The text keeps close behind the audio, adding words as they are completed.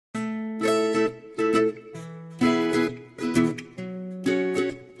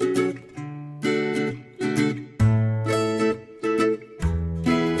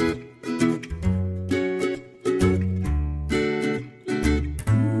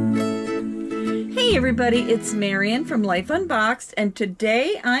Hey everybody, it's Marian from Life Unboxed, and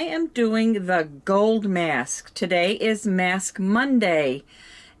today I am doing the gold mask. Today is Mask Monday,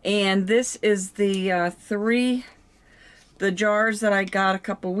 and this is the the jars that I got a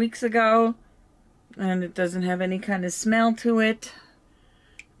couple weeks ago, and it doesn't have any kind of smell to it,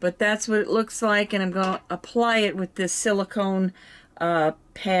 but that's what it looks like, and I'm going to apply it with this silicone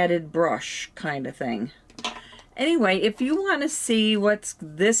padded brush kind of thing. Anyway, if you want to see what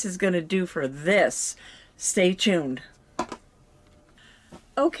this is going to do for this, stay tuned.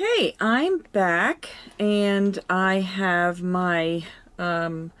 Okay, I'm back and I have my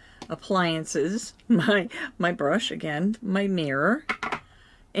appliances, my brush again, my mirror,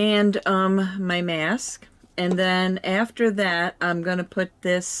 and my mask. And then after that, I'm going to put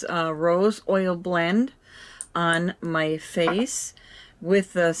this rose oil blend on my face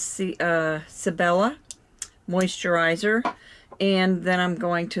with the Sibella moisturizer, and then I'm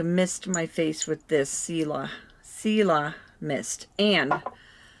going to mist my face with this Sela mist. And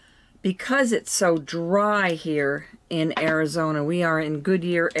because it's so dry here in Arizona, we are in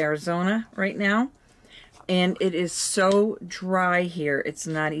Goodyear, Arizona right now, and it is so dry here, it's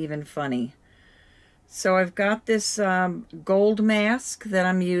not even funny. So I've got this gold mask that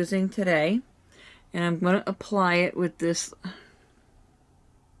I'm using today, and I'm going to apply it with this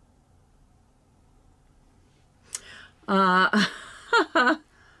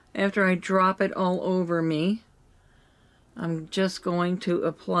after I drop it all over me, I'm just going to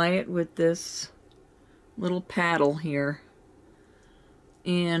apply it with this little paddle here.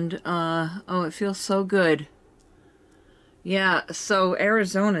 And, oh, it feels so good. Yeah, so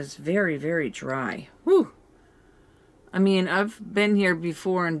Arizona's very, very dry. Whew. I mean, I've been here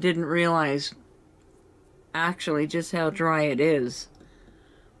before and didn't realize actually just how dry it is.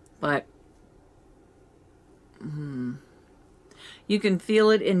 But you can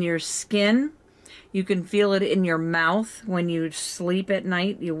feel it in your skin. You can feel it in your mouth when you sleep at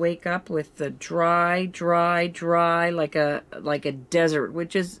night. You wake up with the dry, like a desert,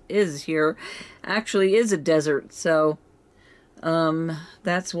 which is here. Actually is a desert, so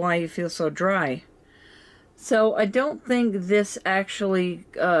that's why you feel so dry. So I don't think this actually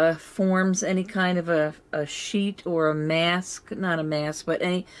forms any kind of a sheet or a mask. Not a mask, but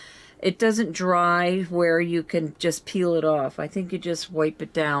it doesn't dry where you can just peel it off. I think you just wipe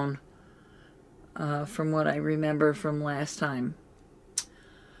it down, from what I remember from last time.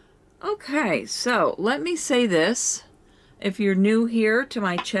 Okay, so let me say this. If you're new here to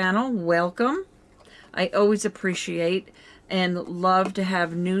my channel, welcome. I always appreciate and love to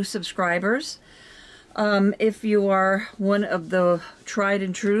have new subscribers. If you are one of the tried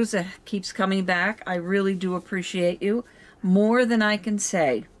and trues that keeps coming back, I really do appreciate you more than I can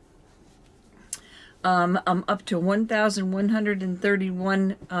say. I'm up to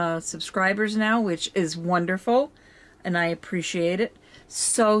 1,131 subscribers now, which is wonderful, and I appreciate it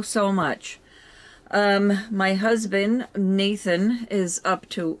so much. My husband, Nathan, is up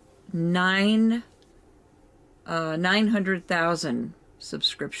to 900,000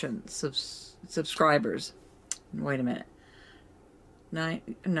 subscribers. Wait a minute.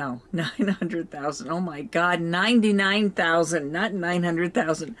 900,000. Oh my God, 99,000, not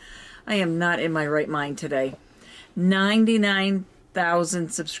 900,000. I am not in my right mind today. 99,000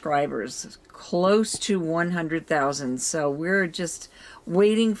 subscribers, close to 100,000. So we're just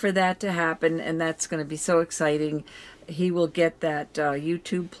waiting for that to happen, and that's going to be so exciting. He will get that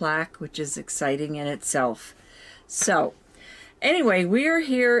YouTube plaque, which is exciting in itself. So anyway, we are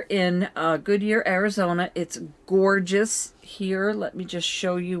here in Goodyear, Arizona. It's gorgeous here. Let me just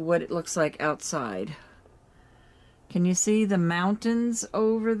show you what it looks like outside. Can you see the mountains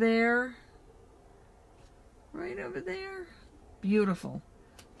over there? Right over there? Beautiful.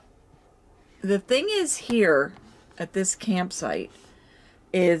 The thing is here at this campsite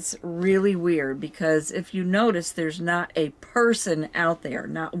is really weird, because if you notice, there's not a person out there.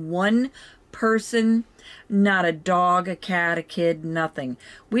 Not one person, not a dog, a cat, a kid, nothing.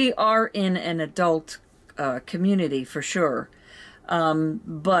 We are in an adult community for sure,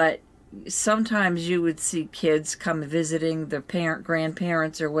 but sometimes you would see kids come visiting their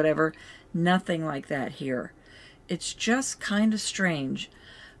grandparents or whatever. Nothing like that here. It's just kind of strange.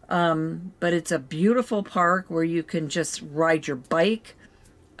 But it's a beautiful park where you can just ride your bike,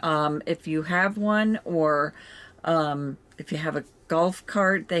 if you have one, or if you have a golf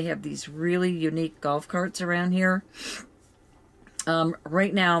cart. They have these really unique golf carts around here.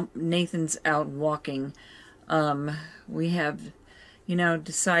 Right now, Nathan's out walking. We have, you know,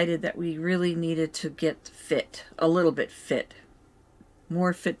 decided that we really needed to get fit, a little bit fit,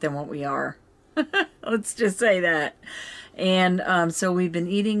 more fit than what we are. Let's just say that. And so we've been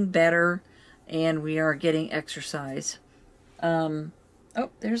eating better, and we are getting exercise. Oh,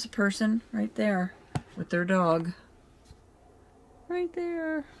 there's a person right there with their dog. Right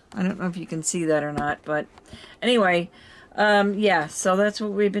there. I don't know if you can see that or not, but anyway, yeah, so that's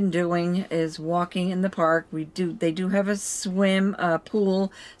what we've been doing, is walking in the park. They do have a swim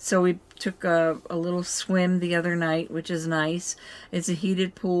pool, so we took a little swim the other night, which is nice. It's a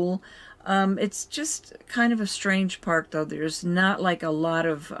heated pool. It's just kind of a strange park, though. There's not like a lot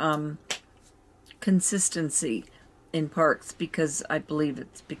of consistency in parks, because I believe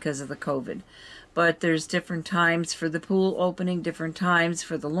it's because of the COVID. But there's different times for the pool opening, different times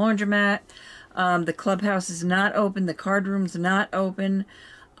for the laundromat. The clubhouse is not open. The card room's not open.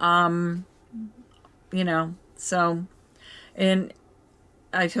 You know, so, and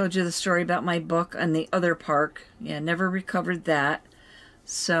I told you the story about my book and the other park. Yeah, never recovered that.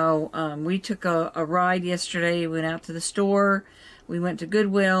 So we took a ride yesterday. We went out to the store. We went to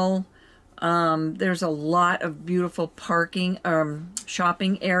Goodwill. There's a lot of beautiful parking,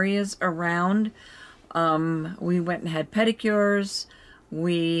 shopping areas around. We went and had pedicures.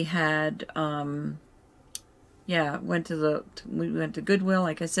 We had, yeah, we went to Goodwill,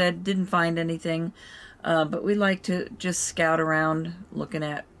 like I said, didn't find anything. But we like to just scout around looking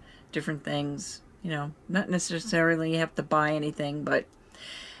at different things, you know, not necessarily have to buy anything, but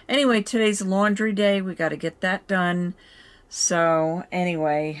anyway, today's laundry day. We got to get that done. So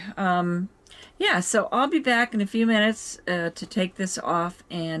anyway, yeah, so I'll be back in a few minutes to take this off,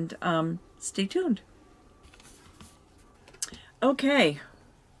 and stay tuned. Okay,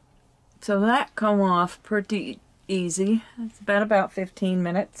 so that come off pretty easy. It's about 15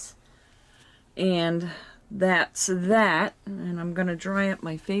 minutes. And that's that. And I'm going to dry up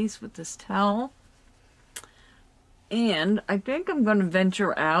my face with this towel. And I think I'm going to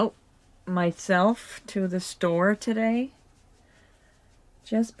venture out myself to the store today,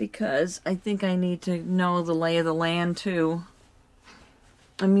 just because I think I need to know the lay of the land too.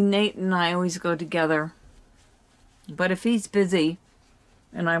 I mean, Nate and I always go together, but if he's busy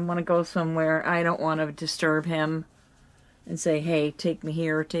and I want to go somewhere, I don't want to disturb him and say, hey, take me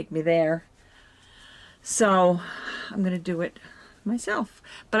here or take me there. So I'm going to do it myself.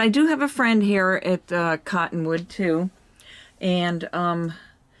 But I do have a friend here at Cottonwood too, and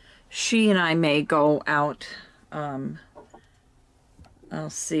she and I may go out. I'll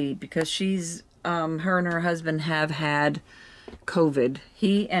see, because she's her and her husband have had COVID.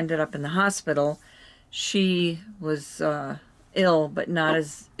 He ended up in the hospital. She was ill, but not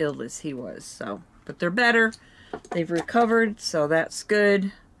as ill as he was. So, but they're better. They've recovered, so that's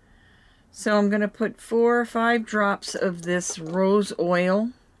good. So I'm going to put 4 or 5 drops of this rose oil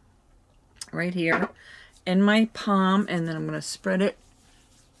right here in my palm, and then I'm going to spread it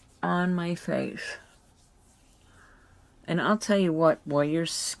on my face. And I'll tell you what, boy, your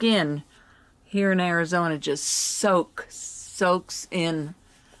skin here in Arizona just soaks in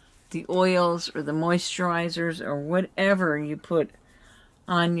the oils or the moisturizers or whatever you put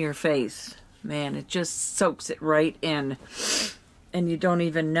on your face. Man, it just soaks it right in. And you don't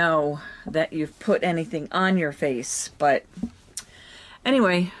even know that you've put anything on your face. But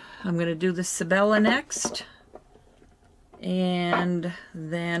anyway, I'm going to do the Sabella next. And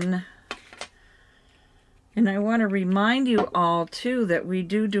then, and I want to remind you all too that we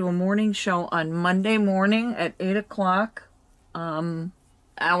do a morning show on Monday morning at 8 o'clock,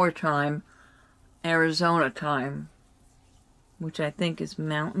 our time, Arizona time, which I think is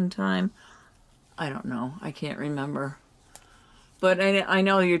Mountain time. I don't know. I can't remember. But I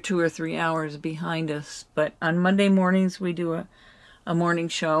know you're 2 or 3 hours behind us. But on Monday mornings, we do a morning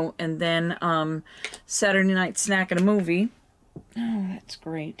show. And then Saturday night snack and a movie. Oh, that's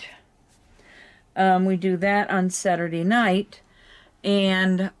great. We do that on Saturday night.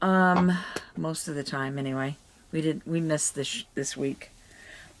 And most of the time, anyway. We missed this week.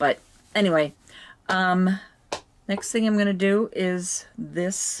 But anyway, next thing I'm going to do is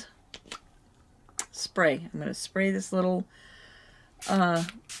this spray. I'm going to spray this little...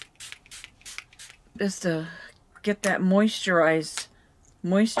 just to get that moisturizer.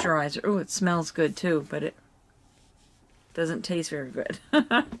 Oh, it smells good too, but it doesn't taste very good.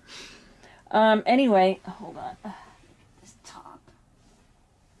 Anyway, hold on. This top.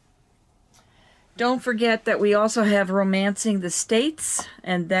 Don't forget that we also have Romancing the States,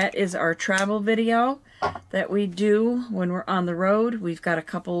 and that is our travel video that we do when we're on the road. We've got a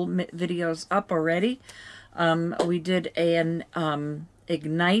couple videos up already. We did an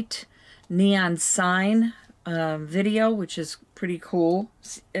Ignite neon sign video, which is pretty cool.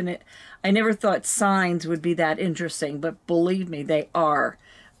 And I never thought signs would be that interesting, but believe me, they are.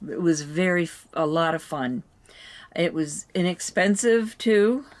 It was a lot of fun. It was inexpensive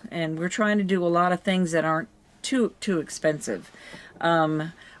too, and we're trying to do a lot of things that aren't too expensive.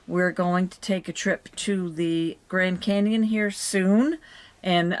 We're going to take a trip to the Grand Canyon here soon,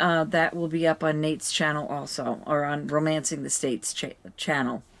 and that will be up on Nate's channel also, or on Romancing the States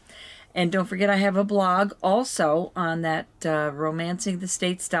channel. And don't forget, I have a blog also on that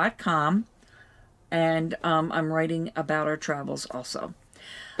romancingthestates.com, and I'm writing about our travels also.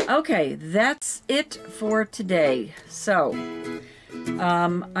 Okay, that's it for today. So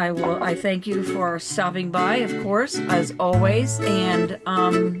I thank you for stopping by, of course, as always, and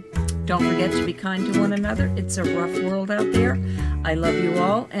don't forget to be kind to one another. It's a rough world out there. I love you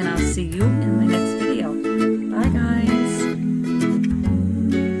all, and I'll see you in my next video.